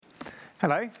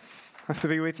Hello, nice to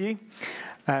be with you.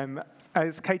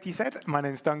 As Katie said, my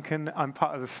name's Duncan. I'm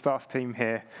part of the staff team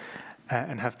here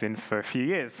and have been for a few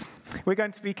years. We're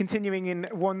going to be continuing in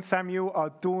 1 Samuel,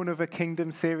 our Dawn of a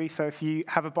Kingdom series. So if you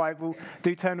have a Bible,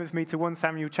 do turn with me to 1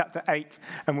 Samuel chapter 8,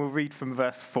 and we'll read from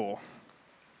verse 4.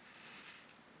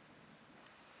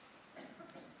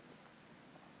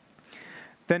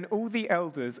 Then all the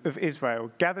elders of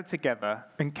Israel gathered together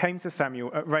and came to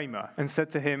Samuel at Ramah and said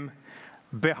to him,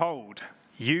 "Behold,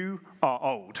 you are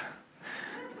old."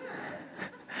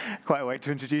 Quite a way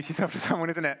to introduce yourself to someone,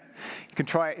 isn't it? You can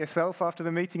try it yourself after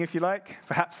the meeting if you like.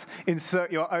 Perhaps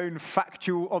insert your own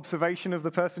factual observation of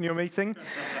the person you're meeting.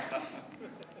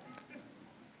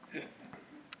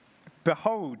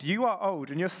 "Behold, you are old,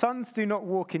 and your sons do not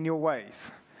walk in your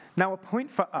ways. Now appoint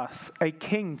for us a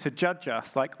king to judge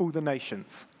us like all the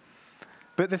nations."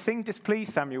 But the thing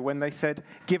displeased Samuel when they said,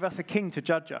 "Give us a king to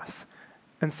judge us."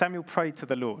 And Samuel prayed to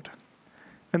the Lord.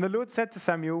 And the Lord said to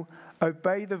Samuel,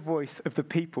 "Obey the voice of the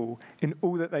people in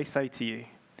all that they say to you.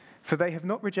 For they have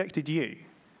not rejected you,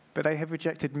 but they have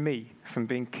rejected me from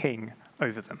being king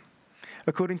over them.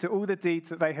 According to all the deeds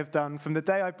that they have done from the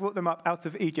day I brought them up out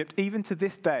of Egypt, even to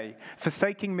this day,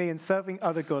 forsaking me and serving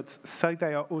other gods, so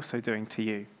they are also doing to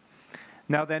you.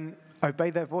 Now then, obey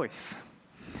their voice.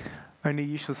 Only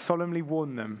you shall solemnly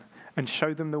warn them and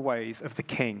show them the ways of the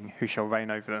king who shall reign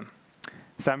over them."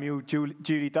 Samuel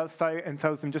duly does so and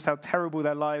tells them just how terrible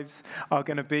their lives are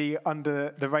going to be under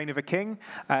the reign of a king.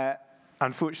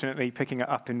 Unfortunately, picking it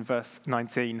up in verse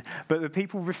 19. But the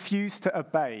people refused to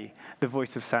obey the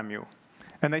voice of Samuel.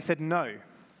 And they said, "No,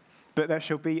 but there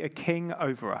shall be a king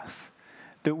over us,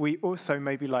 that we also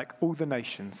may be like all the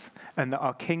nations, and that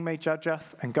our king may judge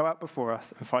us and go out before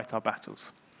us and fight our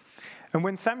battles." And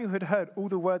when Samuel had heard all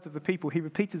the words of the people, he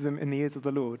repeated them in the ears of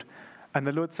the Lord. And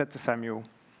the Lord said to Samuel,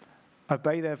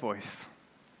 "Obey their voice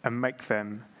and make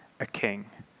them a king."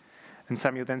 And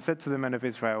Samuel then said to the men of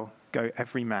Israel, "Go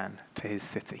every man to his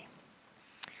city."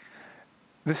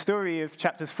 The story of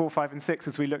chapters 4, 5, and 6,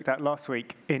 as we looked at last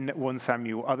week in 1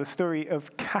 Samuel, are the story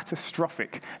of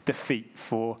catastrophic defeat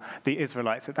for the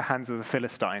Israelites at the hands of the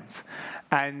Philistines.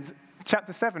 And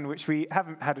chapter 7, which we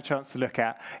haven't had a chance to look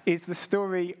at, is the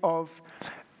story of,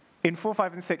 in 4,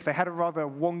 5, and 6, they had a rather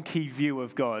wonky view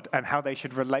of God and how they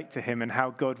should relate to him and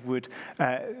how God would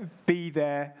be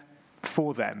there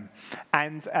for them.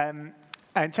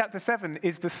 And chapter 7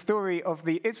 is the story of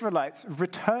the Israelites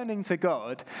returning to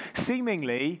God,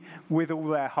 seemingly with all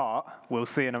their heart, we'll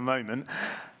see in a moment,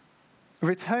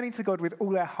 returning to God with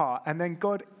all their heart, and then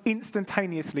God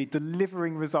instantaneously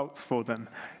delivering results for them.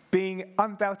 Being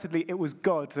undoubtedly, it was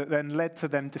God that then led to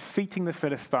them defeating the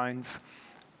Philistines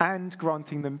and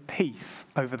granting them peace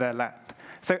over their land.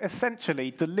 So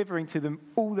essentially, delivering to them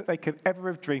all that they could ever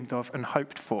have dreamed of and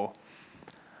hoped for.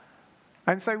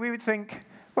 And so we would think,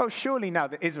 well, surely now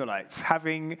the Israelites,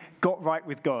 having got right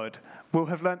with God, will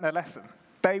have learnt their lesson.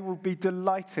 They will be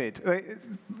delighted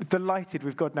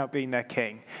with God now being their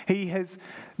king.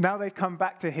 Now they've come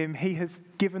back to him, he has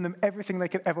given them everything they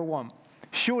could ever want.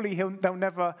 Surely they'll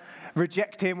never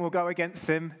reject him or go against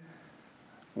him.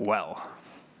 Well,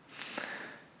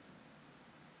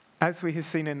 as we have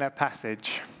seen in their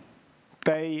passage,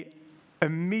 they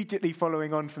immediately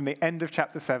following on from the end of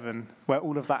chapter 7, where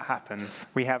all of that happens,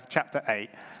 we have chapter 8.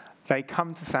 They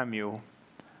come to Samuel,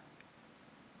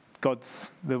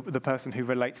 the person who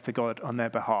relates to God on their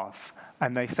behalf,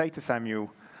 and they say to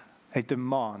Samuel, they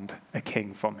demand a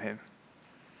king from him.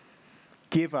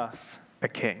 "Give us a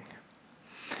king."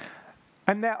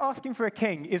 And their asking for a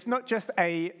king is not just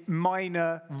a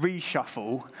minor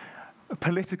reshuffle, a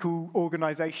political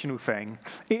organizational thing.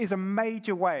 It is a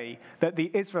major way that the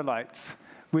Israelites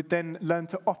would then learn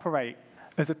to operate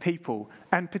as a people,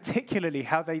 and particularly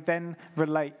how they then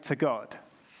relate to God.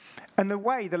 And the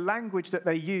language that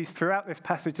they use throughout this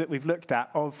passage that we've looked at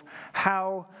of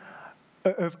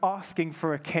asking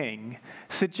for a king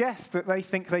suggests that they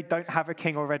think they don't have a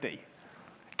king already.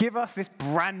 Give us this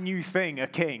brand new thing, a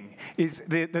king, is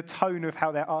the tone of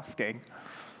how they're asking.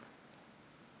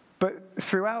 But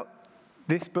throughout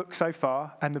this book so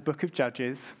far, and the book of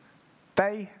Judges,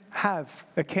 they have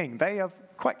a king. They are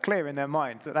quite clear in their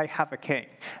mind that they have a king,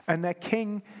 and their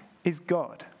king is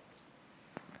God.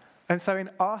 And so in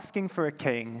asking for a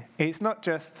king, it's not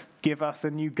just give us a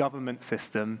new government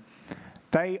system.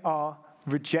 They are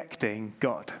rejecting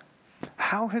God.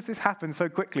 How has this happened so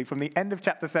quickly from the end of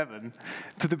chapter 7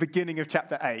 to the beginning of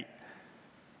chapter 8?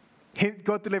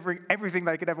 God delivering everything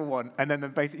they could ever want, and then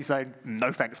them basically saying,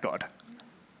 "No thanks, God."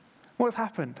 What has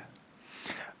happened?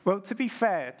 Well, to be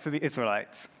fair to the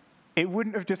Israelites, it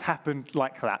wouldn't have just happened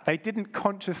like that. They didn't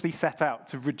consciously set out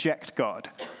to reject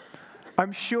God.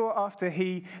 I'm sure after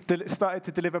he started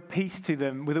to deliver peace to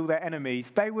them with all their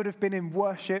enemies, they would have been in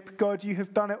worship. God, you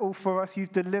have done it all for us.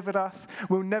 You've delivered us.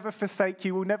 We'll never forsake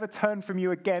you. We'll never turn from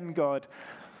you again, God.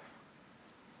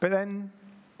 But then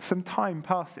some time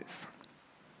passes.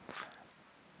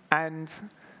 And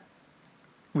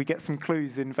we get some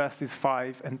clues in verses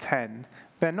 5 and 10.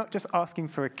 They're not just asking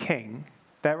for a king.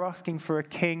 They're asking for a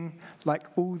king like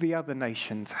all the other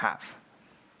nations have.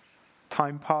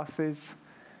 Time passes.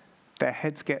 Their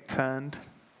heads get turned.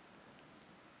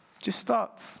 Just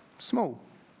starts small.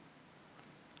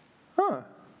 Oh,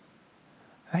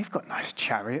 they've got nice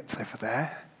chariots over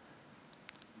there.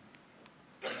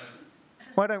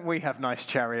 Why don't we have nice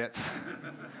chariots?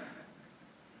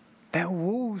 Their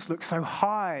walls look so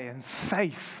high and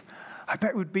safe. I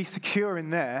bet we'd be secure in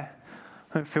there.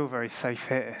 I don't feel very safe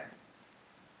here.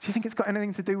 Do you think it's got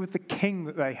anything to do with the king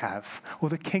that they have, or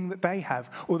the king that they have,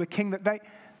 or the king that they...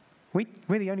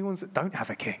 We're the only ones that don't have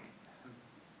a king.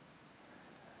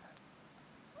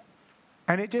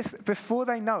 And it just, before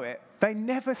they know it, they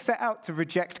never set out to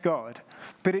reject God,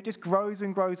 but it just grows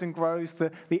and grows and grows,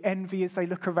 the envy as they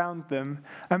look around them.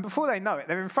 And before they know it,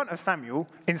 they're in front of Samuel,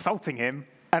 insulting him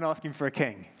and asking for a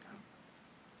king.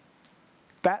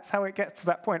 That's how it gets to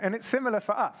that point. And it's similar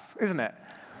for us, isn't it?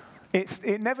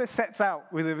 It never sets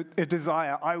out with a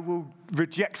desire, I will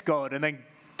reject God and then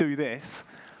do this.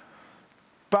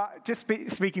 But just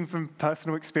speaking from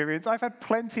personal experience, I've had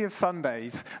plenty of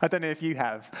Sundays, I don't know if you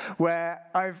have, where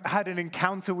I've had an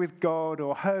encounter with God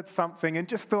or heard something and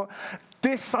just thought,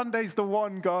 this Sunday's the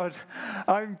one, God.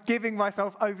 I'm giving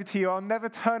myself over to you. I'll never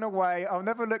turn away. I'll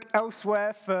never look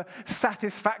elsewhere for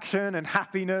satisfaction and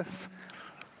happiness.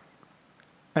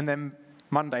 And then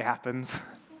Monday happens.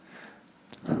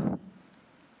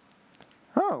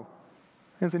 Oh,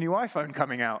 there's a new iPhone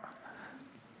coming out.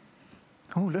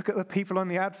 Oh, look at the people on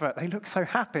the advert. They look so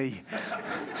happy.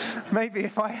 Maybe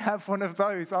if I have one of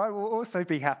those, I will also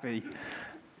be happy.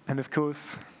 And of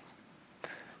course,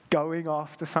 going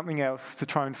after something else to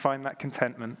try and find that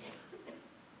contentment.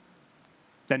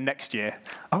 Then next year,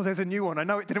 oh, there's a new one. I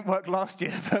know it didn't work last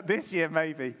year, but this year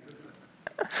maybe.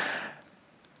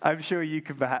 I'm sure you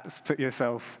could perhaps put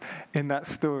yourself in that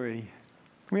story.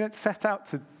 We don't set out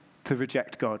to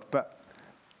reject God, but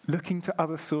looking to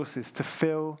other sources to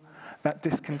fill that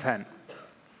discontent.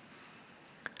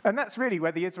 And that's really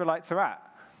where the Israelites are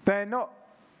at.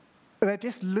 They're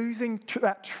just losing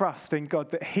that trust in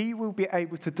God that he will be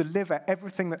able to deliver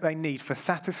everything that they need for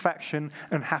satisfaction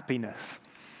and happiness.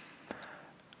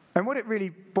 And what it really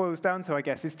boils down to, I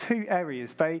guess, is two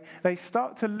areas. They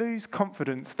start to lose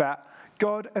confidence that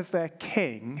God, as their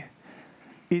king,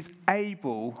 is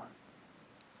able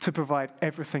to provide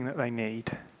everything that they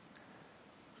need.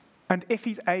 And if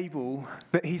he's able,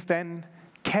 that he then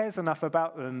cares enough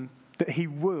about them that he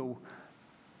will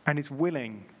and is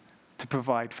willing to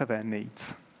provide for their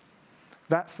needs.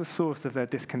 That's the source of their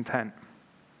discontent.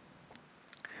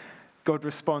 God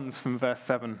responds from verse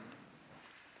 7.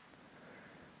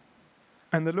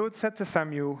 And the Lord said to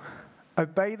Samuel,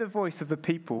 obey the voice of the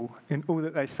people in all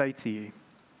that they say to you.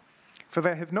 For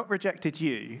they have not rejected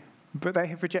you, but they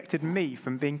have rejected me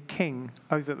from being king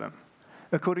over them,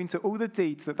 according to all the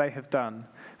deeds that they have done,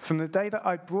 from the day that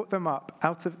I brought them up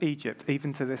out of Egypt,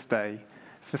 even to this day,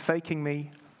 forsaking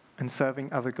me and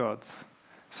serving other gods.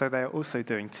 So they are also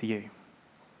doing to you.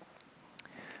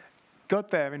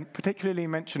 God there, in particularly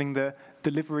mentioning the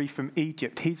delivery from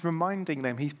Egypt, he's reminding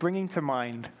them, he's bringing to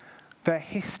mind their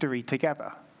history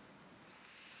together.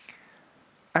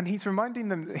 And he's reminding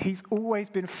them that he's always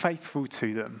been faithful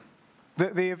to them.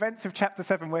 That the events of chapter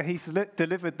 7 where he's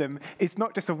delivered them is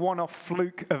not just a one-off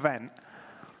fluke event,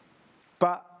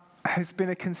 but has been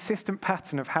a consistent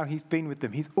pattern of how he's been with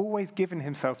them. He's always given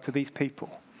himself to these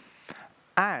people.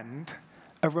 And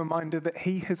a reminder that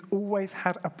he has always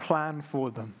had a plan for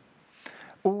them.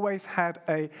 Always had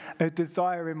a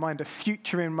desire in mind, a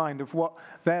future in mind of what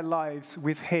their lives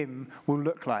with him will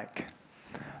look like.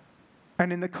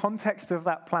 And in the context of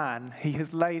that plan, he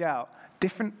has laid out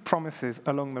different promises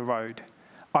along the road.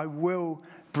 I will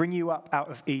bring you up out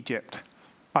of Egypt.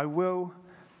 I will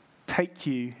take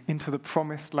you into the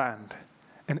promised land.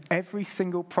 And every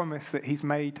single promise that he's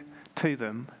made to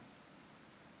them,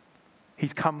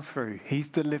 he's come through. He's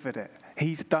delivered it.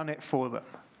 He's done it for them.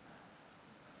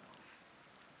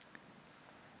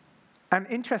 And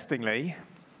interestingly,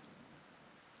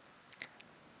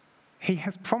 he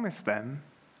has promised them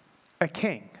a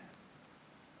king.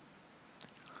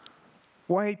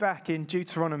 Way back in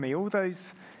Deuteronomy, all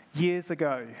those years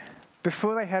ago,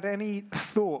 before they had any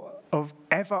thought of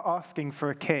ever asking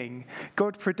for a king,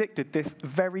 God predicted this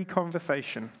very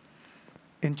conversation.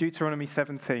 in Deuteronomy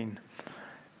 17,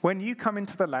 "When you come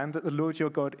into the land that the Lord your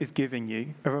God is giving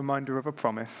you," a reminder of a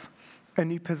promise,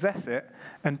 "and you possess it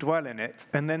and dwell in it,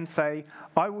 and then say,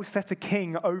 'I will set a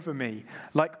king over me,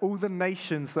 like all the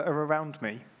nations that are around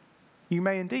me,' you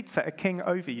may indeed set a king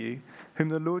over you, whom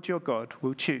the Lord your God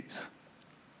will choose."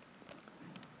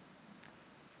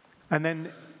 And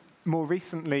then more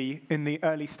recently, in the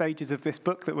early stages of this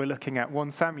book that we're looking at,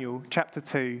 1 Samuel chapter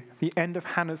 2, the end of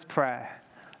Hannah's prayer,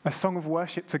 a song of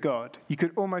worship to God. You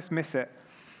could almost miss it.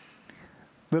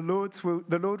 The Lord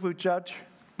will judge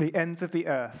the ends of the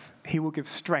earth. He will give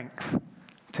strength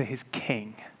to his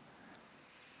king.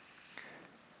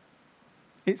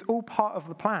 It's all part of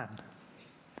the plan.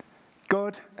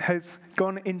 God has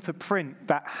gone into print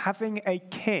that having a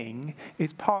king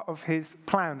is part of his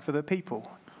plan for the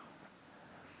people.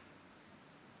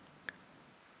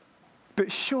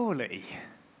 But surely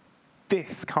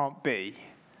this can't be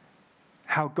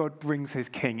how God brings his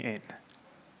king in.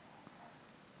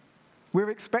 We're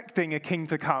expecting a king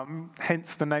to come,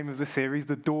 hence the name of the series,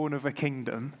 The Dawn of a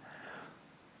Kingdom.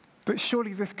 But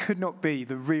surely this could not be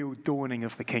the real dawning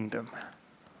of the kingdom.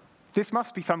 This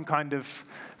must be some kind of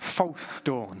false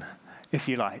dawn, if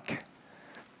you like.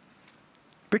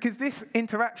 Because this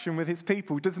interaction with his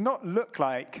people does not look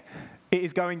like it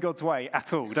is going God's way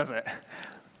at all, does it?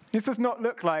 This does not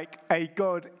look like a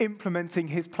God implementing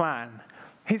his plan.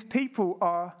 His people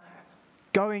are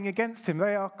going against him.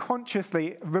 They are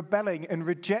consciously rebelling and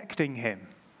rejecting him.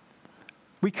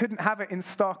 We couldn't have it in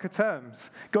starker terms.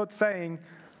 God saying,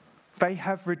 "They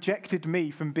have rejected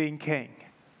me from being king."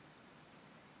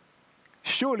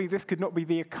 Surely this could not be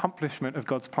the accomplishment of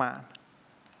God's plan.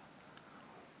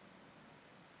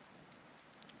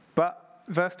 But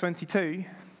verse 22,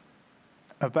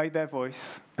 "Obey their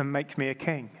voice and make me a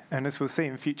king." And as we'll see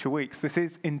in future weeks, this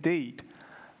is indeed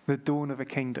the dawn of a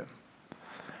kingdom.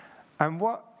 And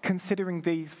what considering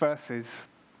these verses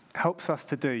helps us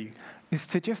to do is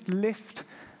to just lift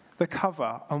the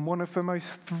cover on one of the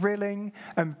most thrilling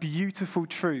and beautiful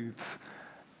truths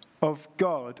of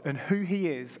God and who he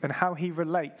is and how he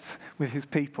relates with his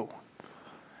people.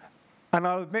 And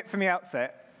I'll admit from the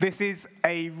outset, this is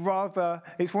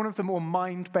it's one of the more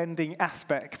mind-bending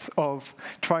aspects of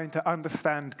trying to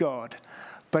understand God,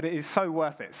 but it is so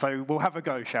worth it. So we'll have a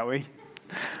go, shall we?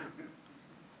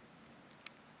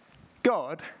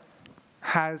 God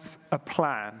has a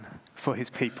plan for his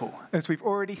people. As we've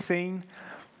already seen,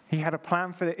 he had a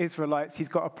plan for the Israelites. He's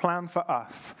got a plan for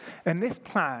us. And this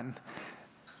plan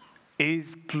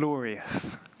is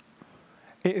glorious.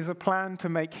 It is a plan to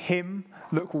make him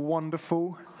look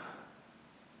wonderful.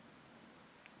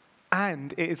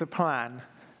 And it is a plan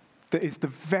that is the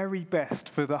very best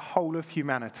for the whole of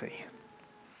humanity.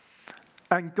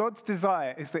 And God's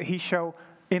desire is that he shall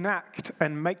enact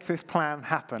and make this plan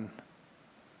happen.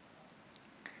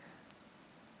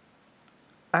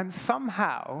 And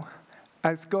somehow,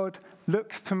 as God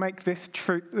looks to make this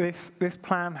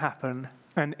plan happen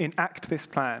and enact this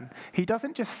plan, he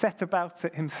doesn't just set about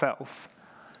it himself.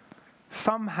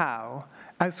 Somehow,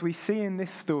 as we see in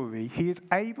this story, he is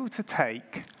able to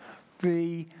take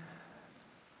the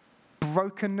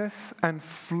brokenness and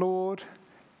flawed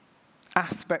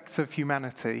aspects of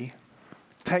humanity,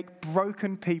 take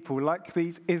broken people like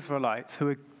these Israelites who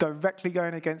are directly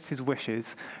going against his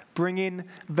wishes, bring in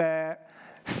their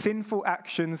sinful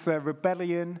actions, their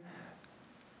rebellion,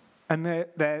 and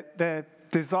their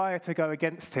desire to go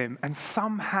against him, and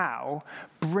somehow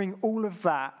bring all of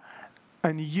that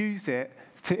and use it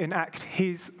to enact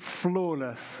his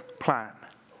flawless plan.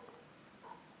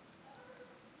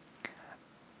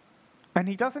 And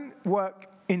he doesn't work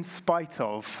in spite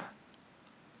of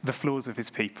the flaws of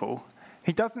his people.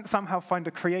 He doesn't somehow find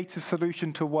a creative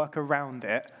solution to work around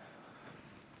it.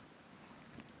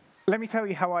 Let me tell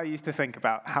you how I used to think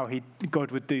about how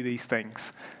God would do these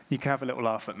things. You can have a little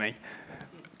laugh at me.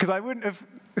 Because I wouldn't have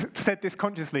said this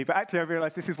consciously, but actually I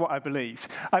realized this is what I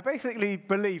believed. I basically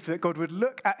believed that God would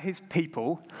look at his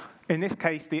people, in this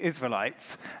case the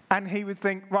Israelites, and he would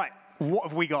think, right, what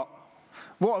have we got?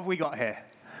 What have we got here?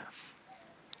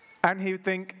 And he would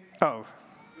think, oh,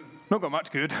 not got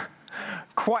much good.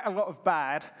 Quite a lot of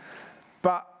bad,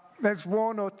 but there's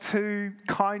one or two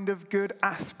kind of good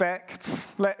aspects.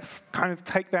 Let's kind of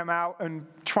take them out and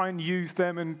try and use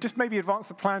them and just maybe advance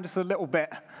the plan just a little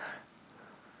bit.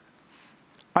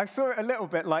 I saw it a little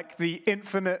bit like the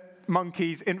infinite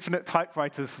monkeys, infinite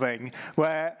typewriters thing,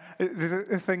 where there's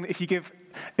a thing that if you give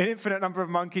an infinite number of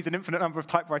monkeys an infinite number of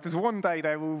typewriters, one day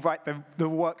they will write the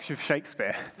works of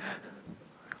Shakespeare.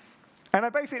 And I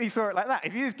basically saw it like that.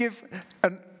 If you just give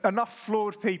enough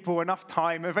flawed people enough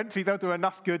time, eventually they'll do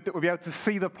enough good that we'll be able to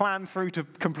see the plan through to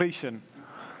completion.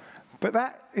 But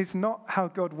that is not how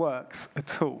God works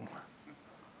at all.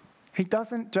 He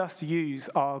doesn't just use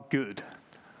our good.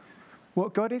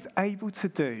 What God is able to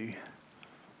do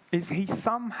is he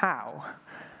somehow,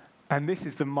 and this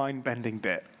is the mind-bending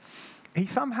bit, he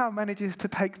somehow manages to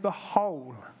take the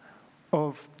whole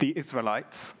of the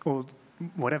Israelites, or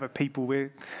whatever people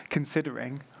we're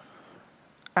considering,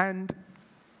 and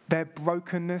their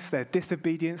brokenness, their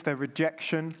disobedience, their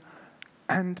rejection,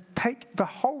 and take the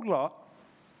whole lot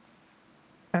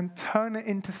and turn it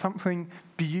into something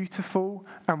beautiful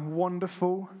and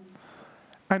wonderful,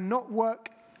 and not work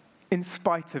in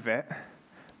spite of it,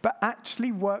 but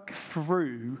actually work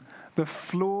through the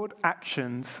flawed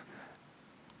actions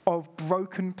of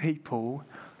broken people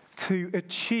to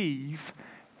achieve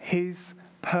his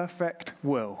perfect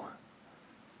will.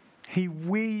 He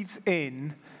weaves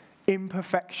in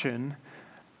imperfection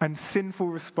and sinful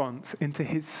response into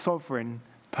his sovereign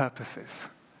purposes.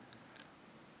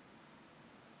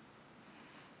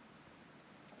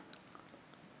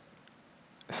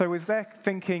 So is their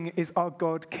thinking, is our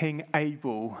God King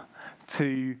able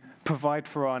to provide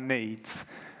for our needs?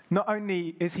 Not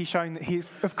only is he showing that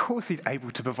of course he's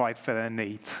able to provide for their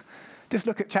needs. Just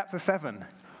look at chapter 7.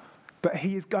 But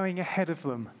he is going ahead of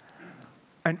them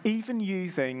and even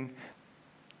using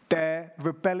their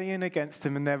rebellion against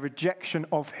him and their rejection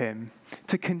of him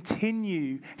to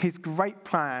continue his great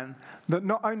plan that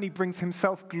not only brings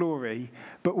himself glory,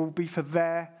 but will be for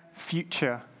their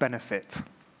future benefit.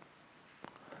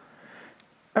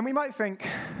 And we might think,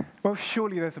 well,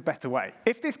 surely there's a better way.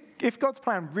 If God's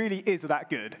plan really is that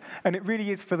good, and it really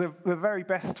is for the very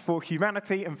best for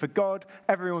humanity and for God,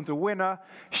 everyone's a winner,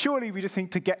 surely we just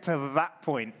need to get to that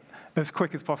point as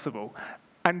quick as possible.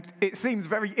 And it seems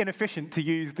very inefficient to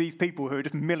use these people who are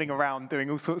just milling around doing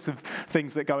all sorts of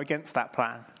things that go against that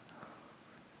plan.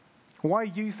 Why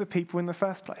use the people in the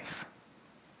first place?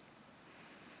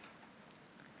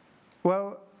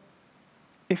 Well,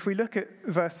 if we look at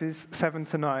verses 7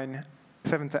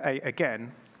 to 8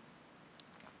 again,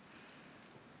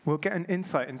 we'll get an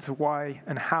insight into why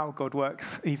and how God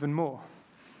works even more.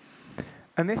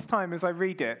 And this time, as I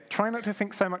read it, try not to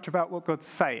think so much about what God's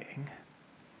saying,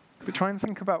 but try and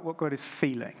think about what God is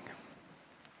feeling.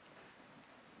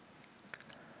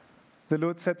 The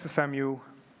Lord said to Samuel,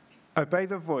 "Obey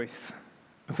the voice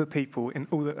of the people in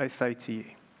all that they say to you,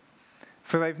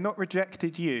 for they've not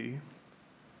rejected you,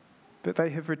 but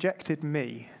they have rejected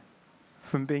me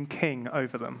from being king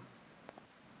over them,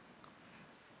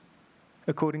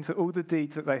 according to all the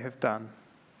deeds that they have done,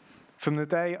 from the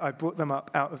day I brought them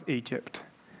up out of Egypt,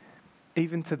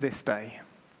 even to this day,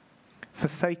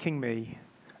 forsaking me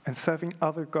and serving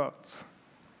other gods,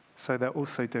 so they're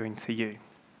also doing to you."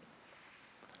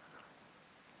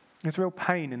 There's real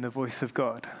pain in the voice of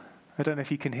God. I don't know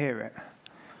if you can hear it.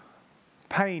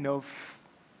 Pain of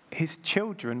his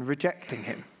children rejecting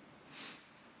him.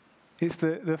 It's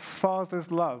the Father's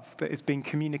love that is being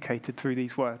communicated through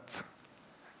these words.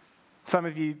 Some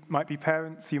of you might be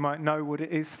parents. You might know what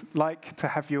it is like to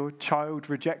have your child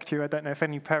reject you. I don't know if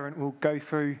any parent will go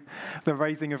through the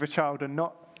raising of a child and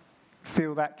not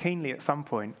feel that keenly at some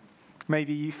point.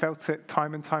 Maybe you felt it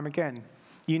time and time again.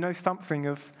 You know something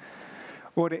of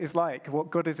what it is like. What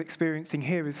God is experiencing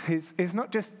here is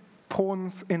not just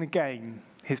pawns in a game,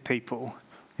 his people.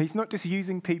 He's not just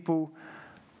using people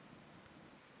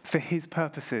for his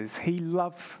purposes. He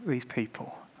loves these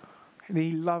people.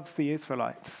 He loves the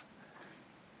Israelites.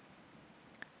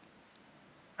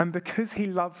 And because he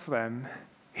loves them,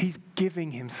 he's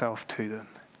giving himself to them.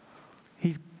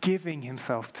 He's giving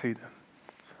himself to them.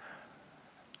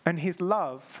 And his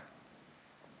love,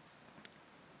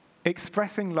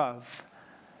 expressing love,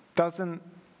 doesn't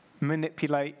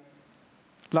manipulate.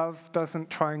 Love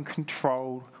doesn't try and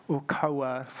control or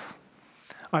coerce.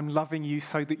 I'm loving you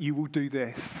so that you will do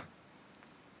this.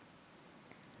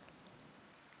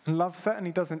 And love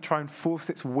certainly doesn't try and force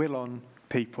its will on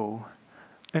people,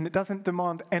 and it doesn't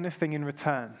demand anything in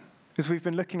return. As we've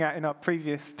been looking at in our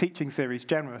previous teaching series,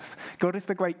 Generous, God is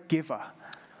the great giver,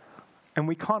 and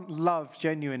we can't love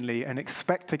genuinely and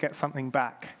expect to get something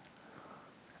back.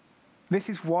 This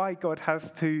is why God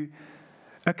has to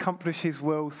accomplish his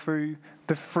will through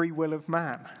the free will of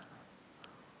man.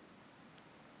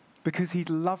 Because he's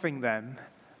loving them,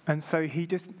 and so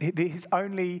his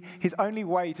only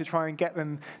way to try and get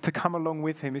them to come along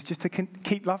with him is just to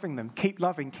keep loving them, keep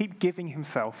loving, keep giving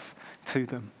himself to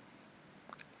them.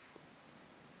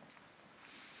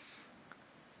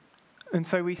 And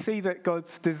so we see that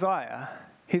God's desire,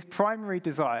 his primary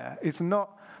desire, is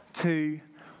not to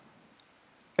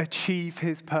achieve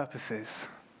his purposes.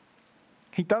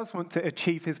 He does want to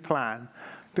achieve his plan,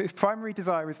 But his primary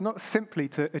desire is not simply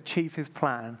to achieve his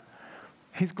plan.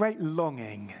 His great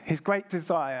longing, his great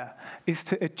desire is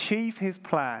to achieve his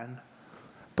plan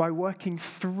by working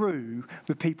through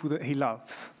the people that he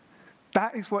loves.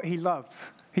 That is what he loves.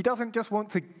 He doesn't just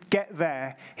want to get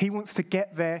there, he wants to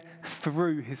get there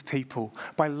through his people,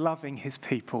 by loving his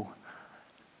people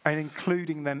and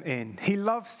including them in. He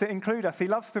loves to include us, he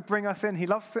loves to bring us in, he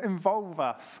loves to involve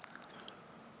us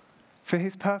for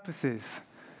his purposes,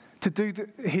 to do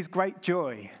his great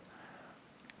joy,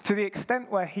 to the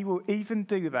extent where he will even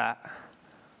do that,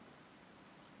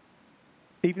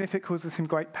 even if it causes him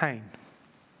great pain,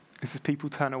 as his people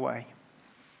turn away.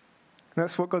 And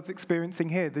that's what God's experiencing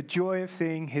here, the joy of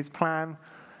seeing his plan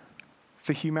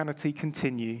for humanity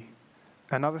continue,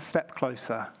 another step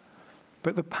closer,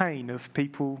 but the pain of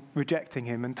people rejecting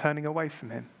him and turning away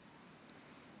from him.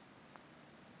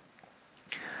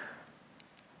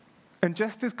 And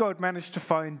just as God managed to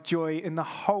find joy in the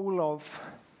whole of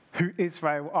who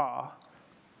Israel are,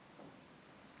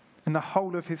 and the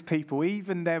whole of his people,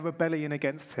 even their rebellion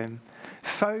against him,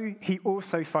 so he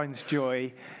also finds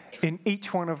joy in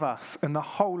each one of us and the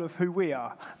whole of who we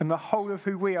are, and the whole of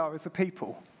who we are as a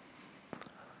people.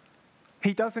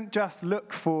 He doesn't just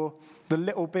look for the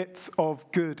little bits of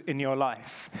good in your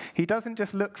life. He doesn't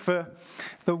just look for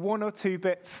the one or two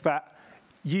bits that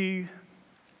you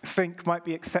think might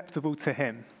be acceptable to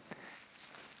him.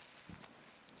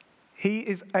 He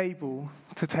is able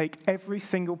to take every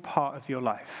single part of your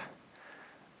life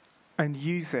and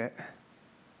use it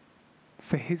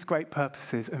for his great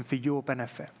purposes and for your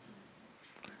benefit.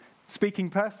 Speaking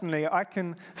personally, I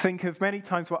can think of many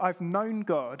times where I've known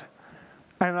God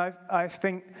and I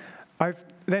think I've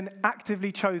then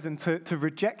actively chosen to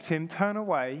reject him, turn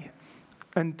away,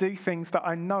 and do things that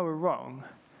I know are wrong.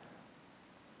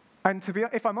 And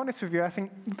if I'm honest with you, I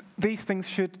think these things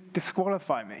should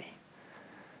disqualify me.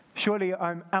 Surely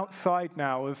I'm outside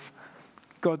now of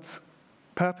God's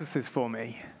purposes for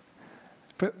me.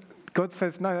 But God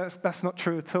says, no, that's not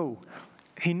true at all.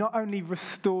 He not only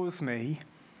restores me,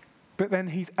 but then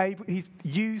he's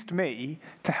used me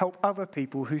to help other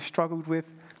people who struggled with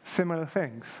similar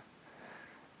things.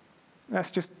 That's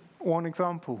just one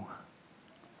example.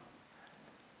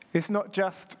 It's not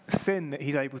just sin that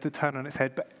he's able to turn on its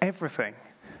head, but everything.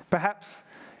 Perhaps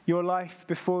your life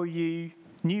before you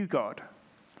knew God,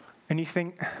 and you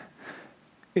think,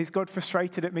 is God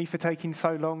frustrated at me for taking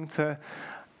so long to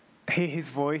hear his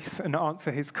voice and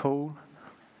answer his call?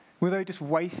 Were they just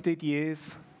wasted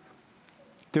years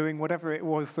doing whatever it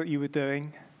was that you were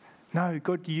doing? No,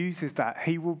 God uses that.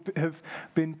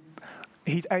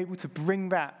 He's able to bring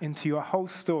that into your whole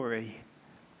story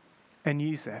and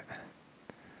use it.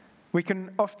 We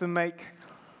can often make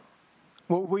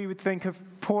what we would think of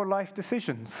poor life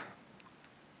decisions.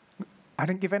 I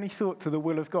didn't give any thought to the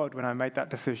will of God when I made that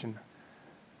decision.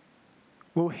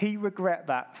 Will he regret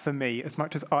that for me as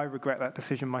much as I regret that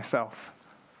decision myself?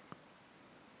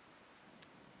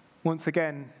 Once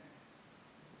again,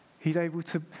 he's able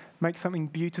to make something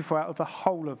beautiful out of the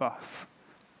whole of us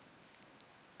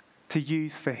to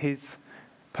use for his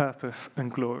purpose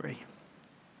and glory.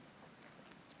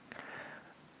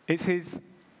 It's his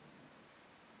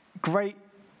great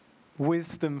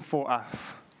wisdom for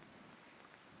us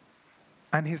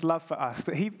and his love for us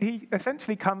that he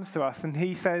essentially comes to us and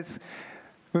he says,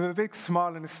 with a big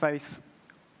smile on his face,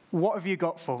 what have you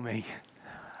got for me?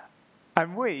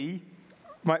 And we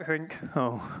might think,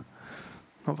 oh,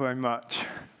 not very much.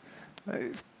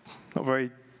 It's not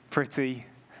very pretty,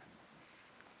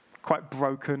 quite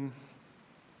broken,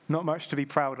 not much to be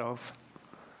proud of.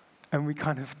 And we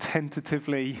kind of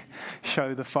tentatively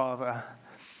show the Father.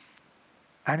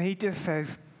 And he just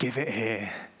says, give it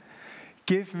here.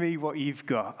 Give me what you've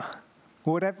got,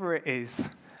 whatever it is.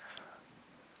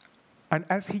 And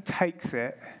as he takes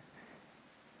it,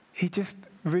 he just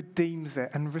redeems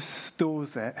it and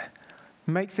restores it,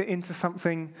 makes it into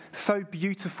something so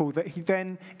beautiful that he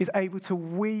then is able to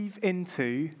weave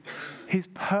into his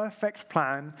perfect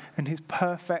plan and his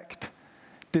perfect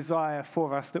desire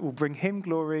for us that will bring him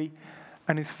glory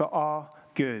and is for our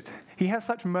good. He has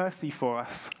such mercy for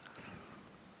us,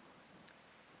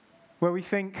 where we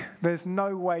think there's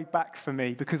no way back for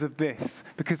me because of this,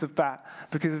 because of that,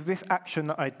 because of this action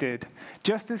that I did.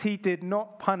 Just as he did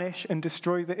not punish and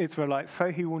destroy the Israelites, so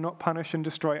he will not punish and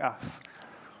destroy us.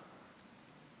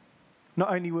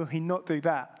 Not only will he not do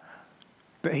that,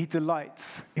 but he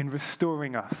delights in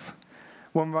restoring us.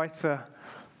 One writer,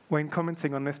 when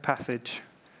commenting on this passage,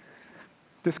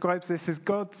 describes this as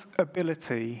God's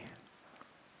ability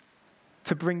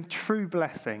to bring true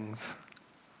blessings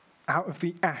out of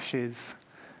the ashes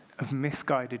of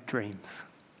misguided dreams.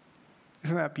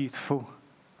 Isn't that beautiful?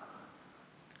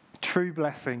 True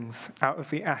blessings out of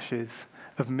the ashes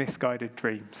of misguided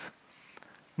dreams.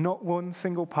 Not one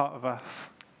single part of us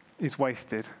is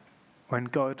wasted when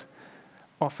God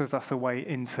offers us a way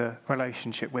into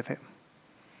relationship with him.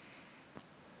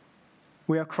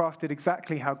 We are crafted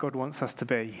exactly how God wants us to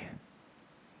be,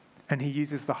 and he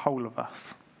uses the whole of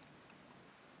us.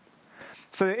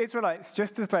 So the Israelites,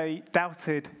 just as they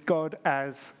doubted God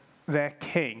as their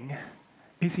king,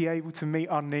 is he able to meet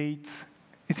our needs?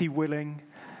 Is he willing?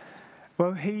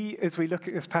 Well, he, as we look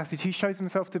at this passage, he shows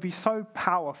himself to be so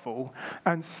powerful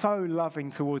and so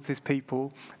loving towards his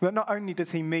people that not only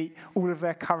does he meet all of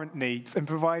their current needs and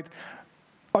provide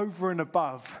over and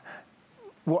above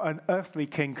what an earthly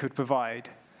king could provide,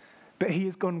 but he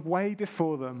has gone way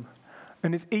before them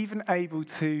and is even able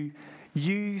to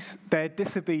use their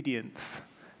disobedience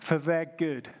for their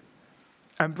good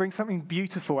and bring something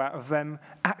beautiful out of them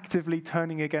actively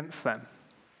turning against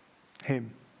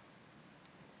him.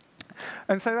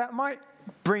 And so that might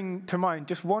bring to mind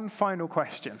just one final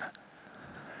question.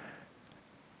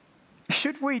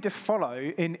 Should we just follow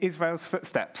in Israel's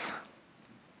footsteps?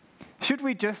 Should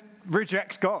we just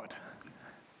reject God?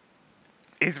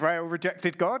 Israel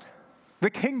rejected God. The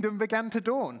kingdom began to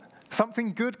dawn.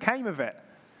 Something good came of it.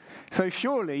 So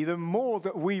surely the more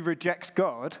that we reject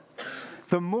God,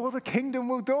 the more the kingdom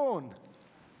will dawn.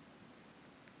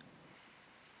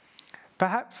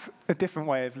 Perhaps a different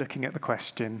way of looking at the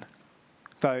question,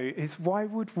 though, is why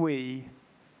would we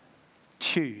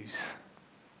choose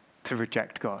to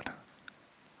reject God?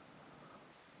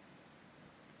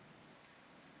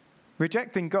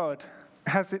 Rejecting God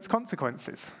has its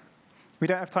consequences. We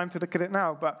don't have time to look at it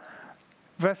now, but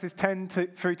verses 10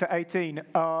 through to 18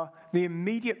 are the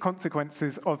immediate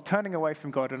consequences of turning away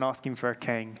from God and asking for a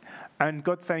king. And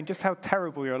God saying just how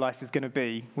terrible your life is going to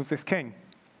be with this king.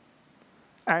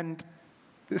 And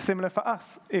similar for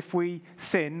us, if we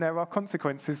sin, there are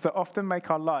consequences that often make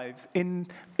our lives in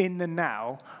the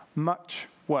now much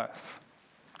worse.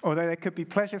 Although there could be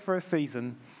pleasure for a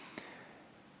season,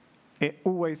 it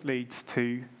always leads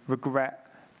to regret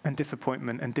and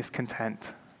disappointment and discontent.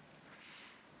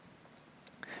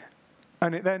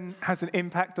 And it then has an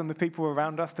impact on the people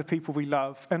around us, the people we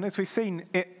love. And as we've seen,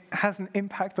 it has an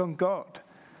impact on God.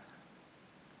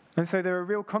 And so there are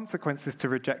real consequences to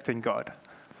rejecting God.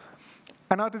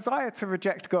 And our desire to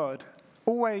reject God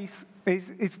always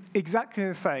is exactly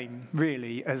the same,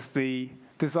 really, as the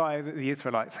desire that the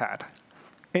Israelites had.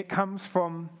 It comes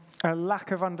from a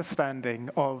lack of understanding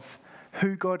of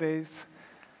who God is,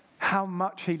 how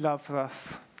much he loves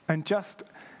us, and just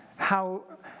how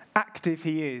active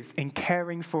he is in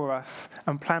caring for us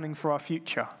and planning for our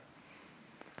future.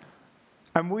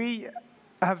 And we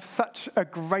have such a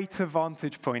greater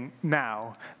vantage point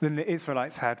now than the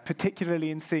Israelites had,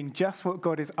 particularly in seeing just what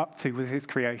God is up to with his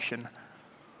creation.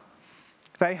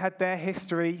 They had their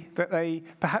history that they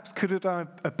perhaps could have done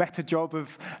a better job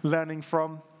of learning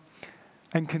from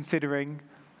and considering,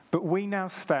 but we now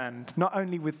stand not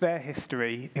only with their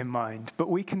history in mind, but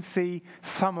we can see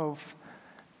some of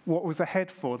what was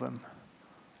ahead for them.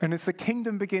 And as the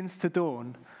kingdom begins to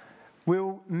dawn,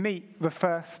 we'll meet the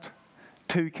first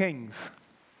two kings.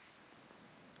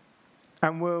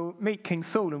 And we'll meet King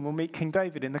Saul and we'll meet King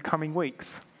David in the coming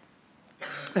weeks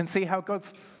and see how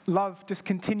God's love just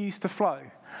continues to flow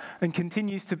and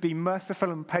continues to be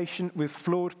merciful and patient with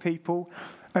flawed people.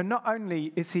 And not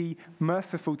only is he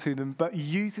merciful to them, but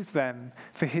uses them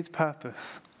for his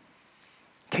purpose.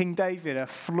 King David, a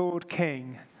flawed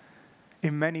king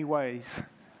in many ways.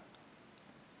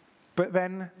 But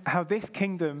then how this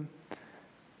kingdom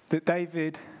that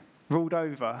David ruled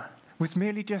over was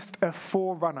merely just a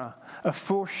forerunner, a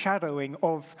foreshadowing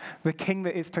of the king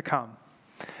that is to come.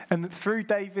 And that through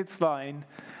David's line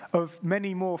of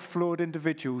many more flawed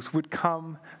individuals would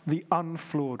come the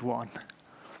unflawed one,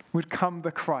 would come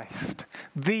the Christ,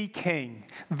 the king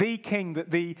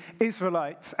that the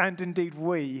Israelites and indeed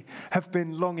we have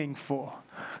been longing for.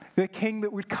 The king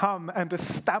that would come and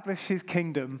establish his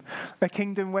kingdom, a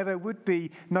kingdom where there would be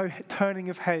no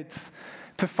turning of heads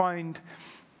to find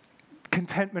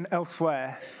contentment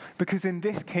elsewhere, because in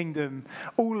this kingdom,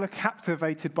 all are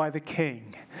captivated by the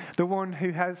King, the one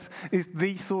who is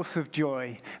the source of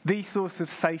joy, the source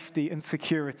of safety and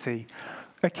security,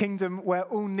 a kingdom where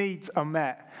all needs are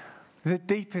met, the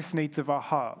deepest needs of our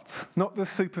hearts, not the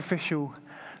superficial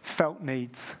felt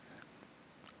needs.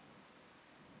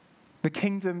 The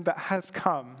kingdom that has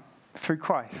come through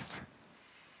Christ.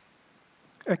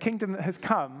 A kingdom that has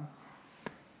come,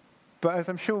 but as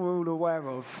I'm sure we're all aware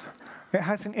of, it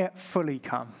hasn't yet fully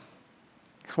come.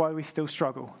 It's why we still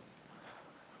struggle.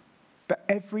 But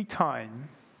every time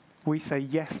we say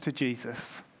yes to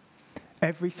Jesus,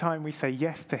 every time we say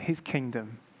yes to his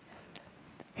kingdom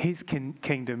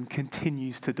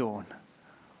continues to dawn.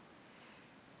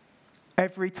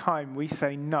 Every time we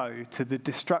say no to the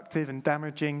destructive and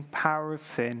damaging power of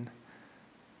sin,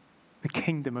 the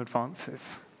kingdom advances.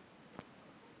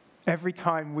 Every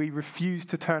time we refuse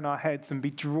to turn our heads and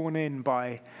be drawn in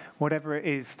by whatever it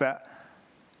is that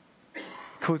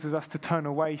causes us to turn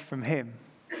away from him,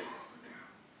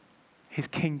 his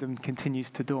kingdom continues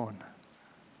to dawn.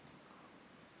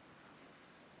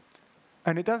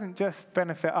 And it doesn't just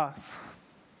benefit us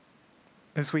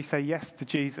as we say yes to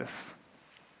Jesus,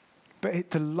 but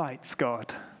it delights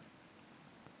God.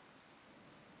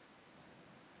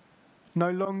 No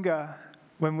longer,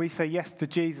 when we say yes to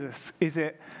Jesus, is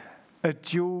it a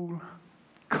dual,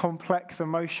 complex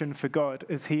emotion for God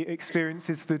as he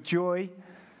experiences the joy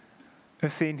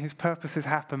of seeing his purposes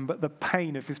happen, but the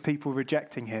pain of his people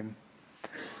rejecting him.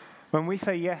 When we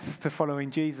say yes to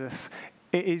following Jesus,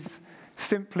 it is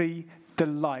simply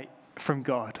delight from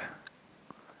God.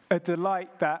 A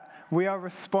delight that we are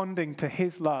responding to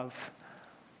his love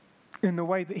in the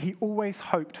way that he always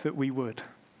hoped that we would.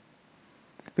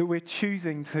 That we're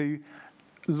choosing to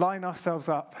line ourselves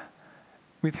up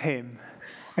with him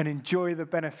and enjoy the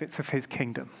benefits of his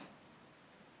kingdom.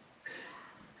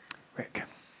 Rick.